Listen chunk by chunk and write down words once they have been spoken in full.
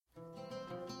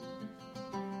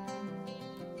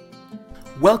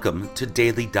Welcome to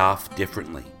Daily Daf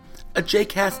Differently, a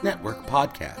JCast Network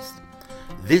podcast.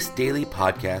 This daily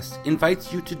podcast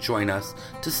invites you to join us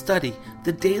to study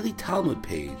the daily Talmud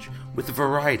page with a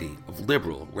variety of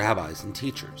liberal rabbis and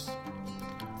teachers.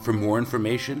 For more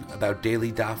information about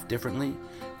Daily Daf Differently,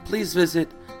 please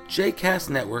visit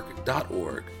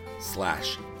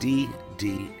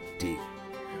jcastnetwork.org/DDD.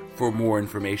 For more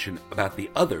information about the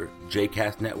other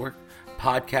JCast Network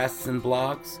podcasts and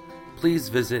blogs, please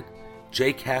visit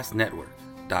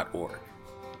jcastnetwork.org.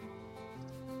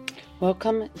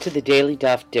 Welcome to the Daily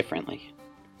Daf Differently.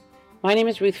 My name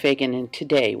is Ruth Fagan, and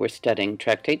today we're studying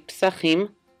Tractate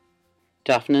Pesachim,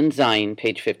 Daf Nun Zayin,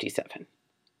 page 57.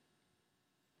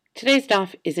 Today's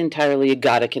daf is entirely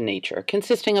Aggadic in nature,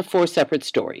 consisting of 4 separate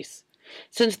stories.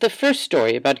 Since the first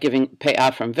story about giving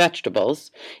pe'ah from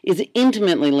vegetables is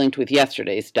intimately linked with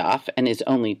yesterday's daf and is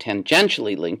only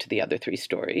tangentially linked to the other 3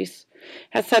 stories,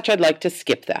 as such I'd like to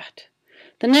skip that.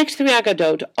 The next 3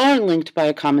 Aggadot are linked by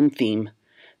a common theme.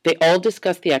 They all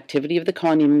discuss the activity of the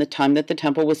Kohanim in the time that the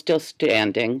temple was still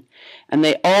standing, and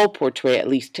they all portray at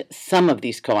least some of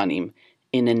these Kohanim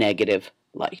in a negative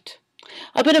light.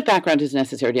 A bit of background is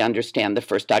necessary to understand the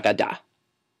first Aggadah.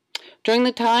 During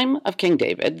the time of King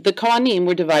David, the Kohanim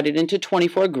were divided into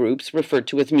 24 groups referred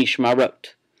to as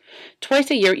Mishmarot. Twice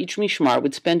a year, each Mishmar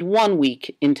would spend 1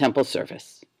 week in temple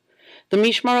service. The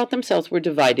Mishmarot themselves were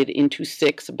divided into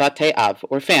 6 Batei Av,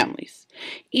 or families.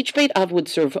 Each Beit Av would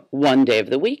serve 1 day of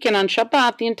the week, and on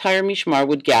Shabbat, the entire Mishmar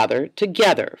would gather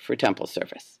together for temple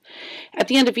service. At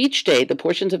the end of each day, the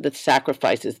portions of the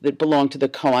sacrifices that belonged to the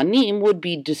Kohanim would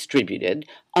be distributed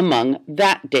among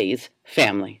that day's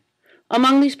family.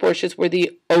 Among these portions were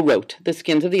the orot, the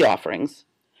skins of the offerings,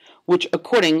 which,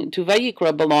 according to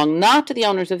Vayikra, belong not to the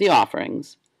owners of the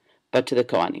offerings, but to the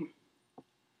Kohanim.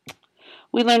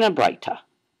 We learn a Braita.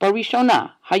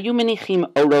 Barishona, hayu menichim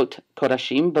orot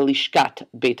korashim belishkat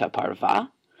beit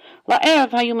parva,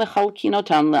 la'erev hayu mechalkin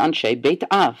otam le'anshei beit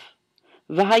av,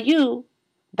 v'hayu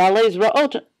balei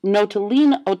zro'ot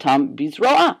notelin otam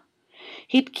bizro'a.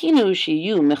 Hitkinu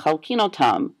shiyu mechalkin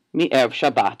otam mi'erev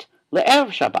Shabbat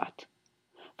le'erev Shabbat.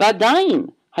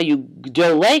 V'adayin hayu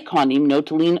gdolei kohanim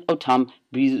notelin otam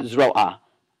bizro'a.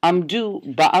 Amdu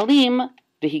ba'alim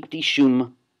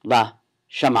v'hikdishum la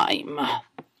Shamayim.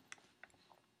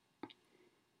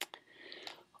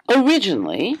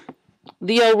 Originally,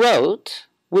 the orot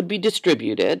would be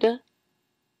distributed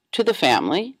to the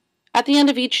family at the end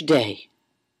of each day.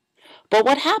 But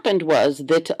what happened was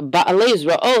that Ba'alei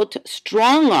Zro'ot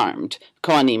strong-armed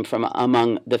Kohanim from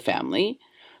among the family,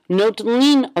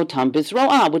 Notlin Otam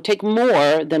Bizro'ah, would take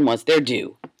more than was their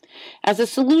due. As a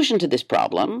solution to this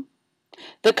problem,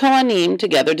 the Kohanim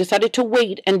together decided to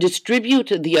wait and distribute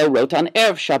the orot on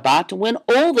Erev Shabbat when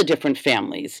all the different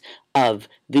families of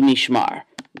the Mishmar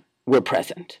were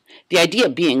present. The idea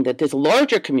being that this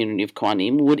larger community of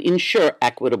Kohanim would ensure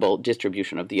equitable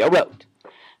distribution of the orot.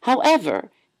 However,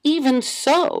 even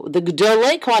so, the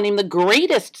Gdolei Kohanim, the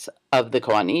greatest of the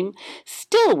Kohanim,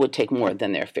 still would take more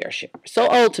than their fair share. So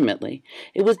ultimately,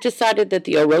 it was decided that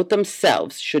the orot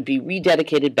themselves should be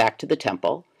rededicated back to the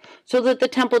temple, so that the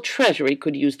temple treasury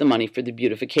could use the money for the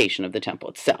beautification of the temple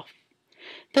itself.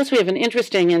 Thus we have an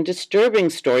interesting and disturbing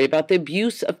story about the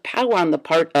abuse of power on the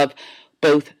part of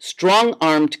both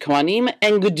strong-armed Kohanim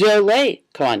and Gdolei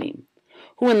Kohanim,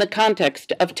 who in the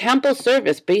context of temple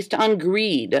service based on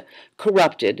greed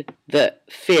corrupted the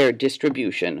fair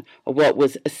distribution of what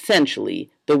was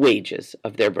essentially the wages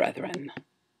of their brethren.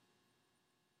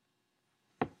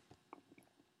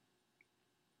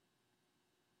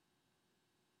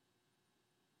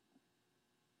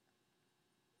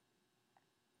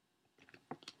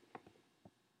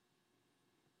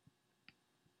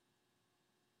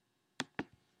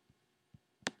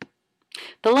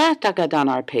 The last Aggadah on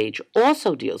our page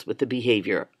also deals with the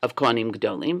behavior of Kohanim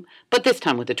Gdolim, but this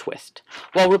time with a twist.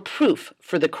 While reproof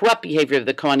for the corrupt behavior of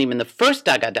the Kohanim in the first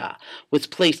Aggadah was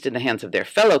placed in the hands of their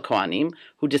fellow Kohanim,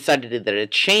 who decided that a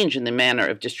change in the manner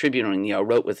of distributing the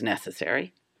orot was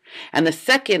necessary, and in the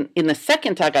second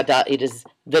Aggadah, it is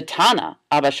the Tana,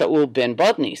 Abba Shaul ben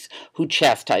Bodnis, who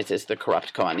chastises the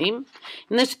corrupt Kohanim.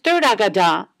 And this third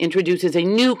Aggadah introduces a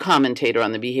new commentator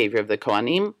on the behavior of the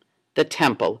Kohanim, the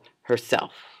temple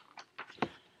herself.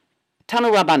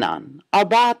 Tanu Rabbanan,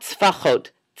 Arba Tzfachot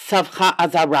Tzavcha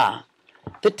Azara.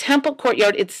 The temple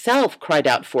courtyard itself cried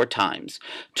out 4 times,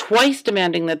 twice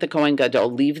demanding that the Kohen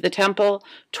Gadol leave the temple,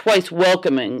 twice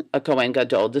welcoming a Kohen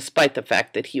Gadol despite the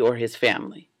fact that he or his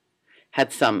family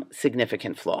had some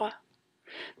significant flaw.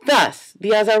 Thus,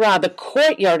 the Azara, the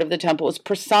courtyard of the temple, is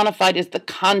personified as the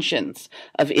conscience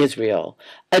of Israel,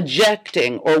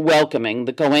 ejecting or welcoming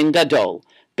the Kohen Gadol,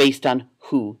 based on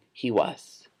who he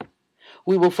was.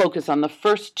 We will focus on the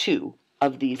first two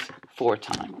of these 4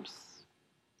 times.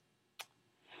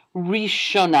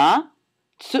 Rishona,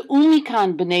 Tzu'u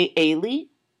mikan b'nei Eli,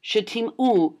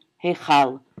 shetim'u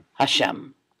heichal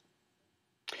Hashem.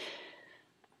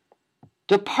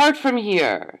 Depart from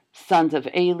here, sons of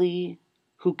Eli,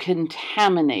 who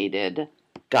contaminated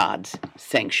God's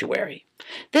sanctuary.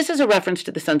 This is a reference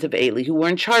to the sons of Eli who were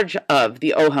in charge of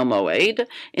the Ohel Moed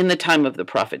in the time of the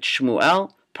prophet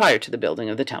Shmuel, prior to the building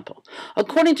of the temple.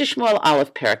 According to Shmuel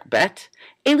Aleph Perek Bet,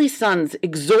 Eli's sons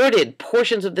extorted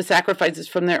portions of the sacrifices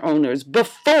from their owners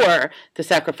before the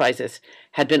sacrifices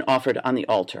had been offered on the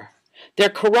altar. Their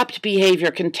corrupt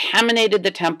behavior contaminated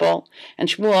the temple, and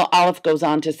Shmuel Aleph goes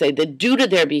on to say that due to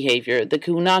their behavior, the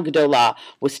Kehuna Gedolah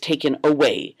was taken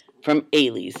away from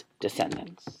Eli's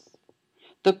descendants.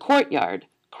 The courtyard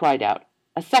cried out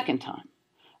a second time,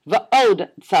 Va'od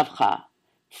tzavcha,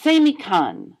 tzei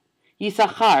mikan,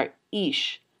 Yisachar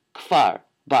ish kfar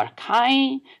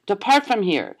Barkai, depart from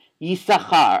here,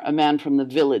 Yisachar, a man from the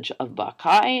village of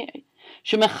Barkai,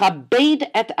 shemechabed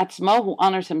et atzmo, who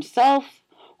honors himself,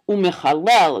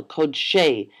 umechalel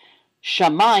kodshei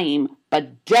shamayim,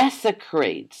 but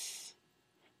desecrates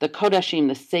the kodashim,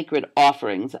 the sacred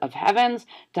offerings of heavens,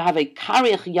 to have a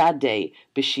karich yadeh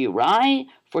b'shirai,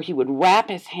 for he would wrap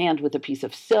his hand with a piece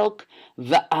of silk,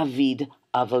 va'avid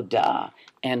avodah,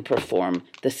 and perform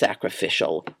the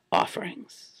sacrificial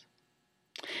offerings.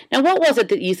 Now, what was it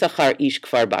that Yisachar ish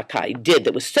kfar Barkai did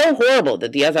that was so horrible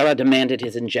that the Azara demanded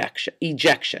his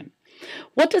ejection?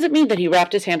 What does it mean that he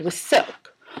wrapped his hand with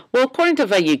silk? Well, according to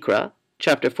Vayikra,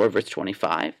 chapter 4, verse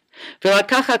 25,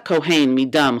 V'lakacha kohen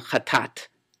midam chatat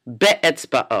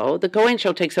be'etzba'o, the kohen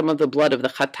shall take some of the blood of the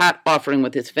chatat offering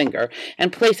with his finger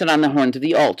and place it on the horns of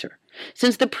the altar.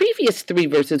 Since the previous 3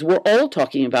 verses were all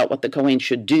talking about what the kohen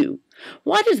should do,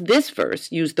 why does this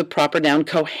verse use the proper noun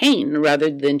kohen rather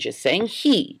than just saying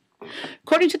he?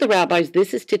 According to the rabbis,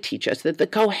 this is to teach us that the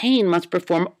kohen must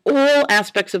perform all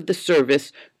aspects of the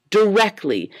service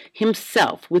directly,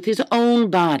 himself, with his own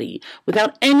body,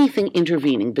 without anything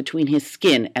intervening between his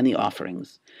skin and the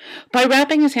offerings. By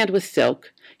wrapping his hand with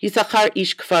silk, Yisachar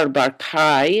ish kfar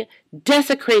Barkai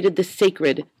desecrated the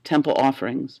sacred temple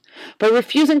offerings. By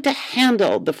refusing to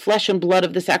handle the flesh and blood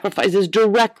of the sacrifices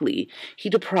directly, he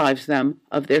deprives them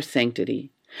of their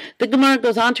sanctity. The Gemara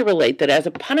goes on to relate that as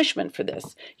a punishment for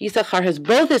this, Yisachar has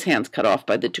both his hands cut off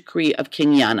by the decree of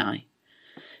King Yanai.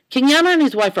 King Yanai and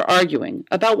his wife are arguing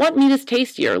about what meat is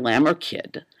tastier, lamb or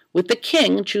kid, with the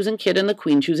king choosing kid and the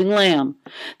queen choosing lamb.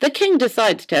 The king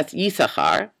decides to ask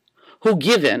Yisachar, who,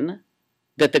 given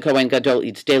that the Kohen Gadol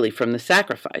eats daily from the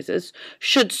sacrifices,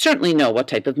 should certainly know what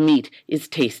type of meat is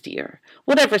tastier.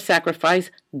 Whatever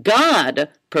sacrifice God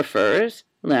prefers,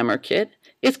 lamb or kid,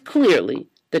 is clearly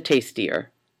the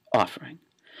tastier offering.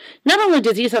 Not only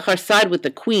does Yisachar side with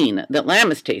the queen that lamb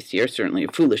is tastier, certainly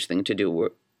a foolish thing to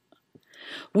do,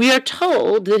 we are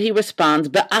told that he responds,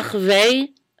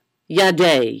 Ba'achvei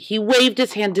yadei. He waved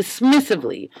his hand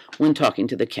dismissively when talking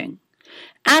to the king.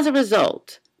 As a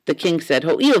result, the king said,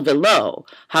 Ho'il velo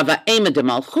hava ema de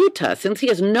malchuta, since he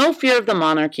has no fear of the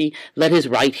monarchy, let his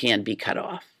right hand be cut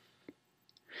off.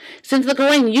 Since the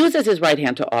Kohen uses his right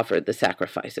hand to offer the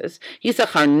sacrifices,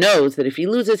 Yisachar knows that if he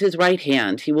loses his right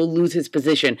hand, he will lose his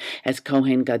position as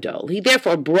Kohen Gadol. He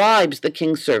therefore bribes the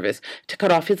king's service to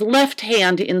cut off his left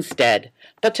hand instead,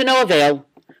 but to no avail.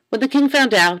 When the king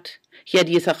found out, he had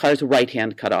Yisachar's right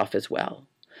hand cut off as well.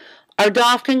 Our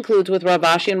daf concludes with Rav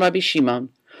Ashi and Rabbi Shimon,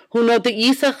 who note that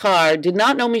Yisachar did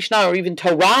not know Mishnah or even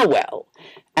Torah well,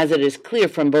 as it is clear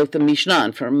from both the Mishnah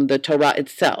and from the Torah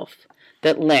itself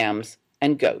that lambs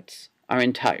and goats are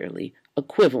entirely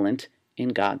equivalent in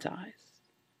God's eyes.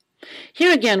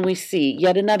 Here again we see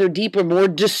yet another deeper, more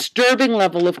disturbing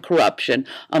level of corruption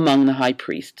among the high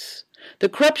priests. The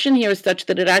corruption here is such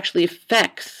that it actually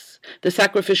affects the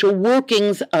sacrificial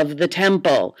workings of the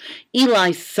temple.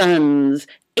 Eli's sons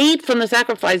ate from the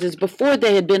sacrifices before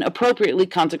they had been appropriately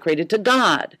consecrated to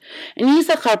God. And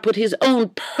Yisachar put his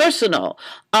own personal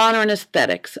honor and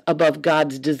aesthetics above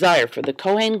God's desire for the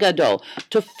Kohen Gadol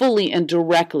to fully and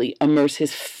directly immerse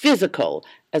his physical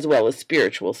as well as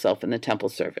spiritual self in the temple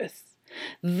service.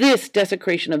 This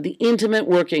desecration of the intimate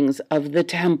workings of the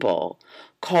temple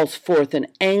calls forth an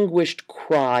anguished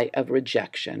cry of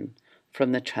rejection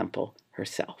from the temple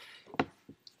herself.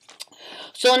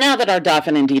 So now that our daf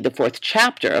and indeed the 4th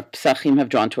chapter of Pesachim have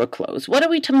drawn to a close, what are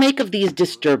we to make of these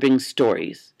disturbing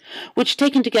stories, which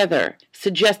taken together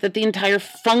suggest that the entire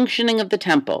functioning of the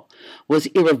temple was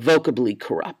irrevocably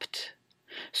corrupt?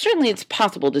 Certainly it's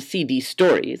possible to see these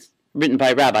stories written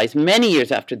by rabbis many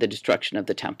years after the destruction of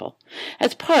the temple,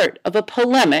 as part of a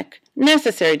polemic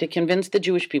necessary to convince the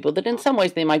Jewish people that in some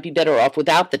ways they might be better off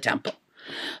without the temple.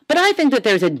 But I think that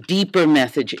there's a deeper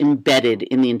message embedded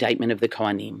in the indictment of the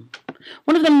Kohanim.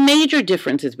 One of the major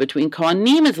differences between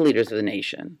Kohanim as leaders of the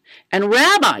nation and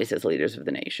rabbis as leaders of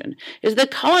the nation is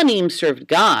that Kohanim served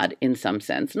God, in some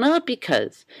sense, not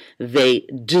because they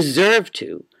deserve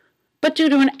to, but due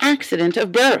to an accident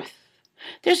of birth.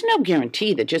 There's no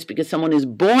guarantee that just because someone is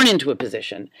born into a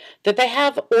position that they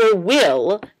have or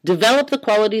will develop the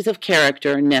qualities of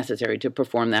character necessary to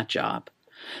perform that job.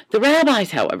 The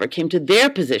rabbis, however, came to their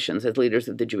positions as leaders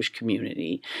of the Jewish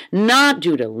community not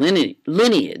due to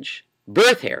lineage,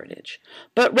 birth heritage,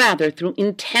 but rather through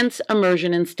intense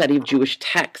immersion and study of Jewish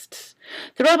texts.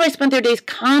 The rabbis spent their days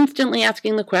constantly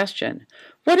asking the question,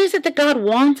 what is it that God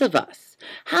wants of us?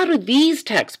 How do these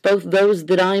texts, both those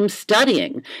that I'm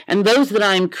studying and those that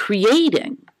I'm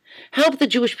creating, help the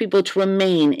Jewish people to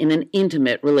remain in an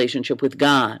intimate relationship with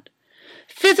God?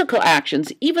 Physical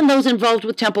actions, even those involved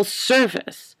with temple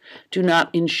service, do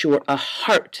not ensure a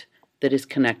heart that is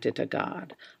connected to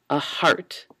God, a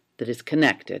heart that is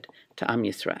connected to Am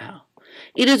Yisrael.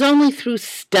 It is only through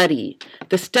study,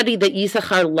 the study that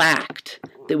Yisachar lacked,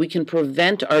 that we can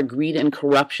prevent our greed and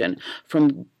corruption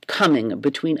from coming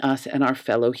between us and our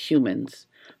fellow humans,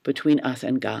 between us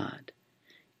and God.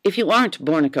 If you aren't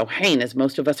born a Kohen, as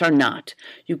most of us are not,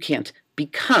 you can't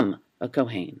become a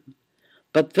Kohen.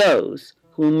 But those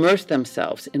who immerse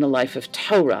themselves in a life of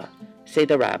Torah, say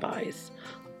the rabbis,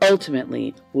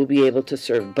 ultimately will be able to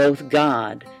serve both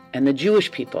God and the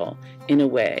Jewish people in a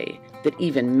way that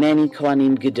even many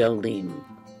Kohanim Gedolim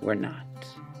were not.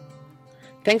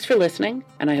 Thanks for listening,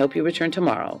 and I hope you return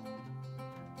tomorrow.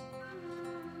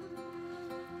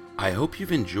 I hope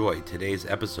you've enjoyed today's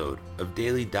episode of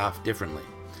Daily Daf Differently,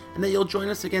 and that you'll join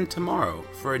us again tomorrow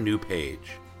for a new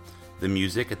page. The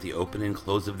music at the open and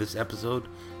close of this episode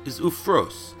is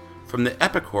Ufros from the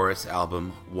Epichorus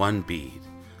album One Bead,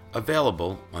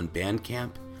 available on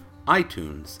Bandcamp,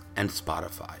 iTunes, and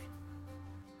Spotify.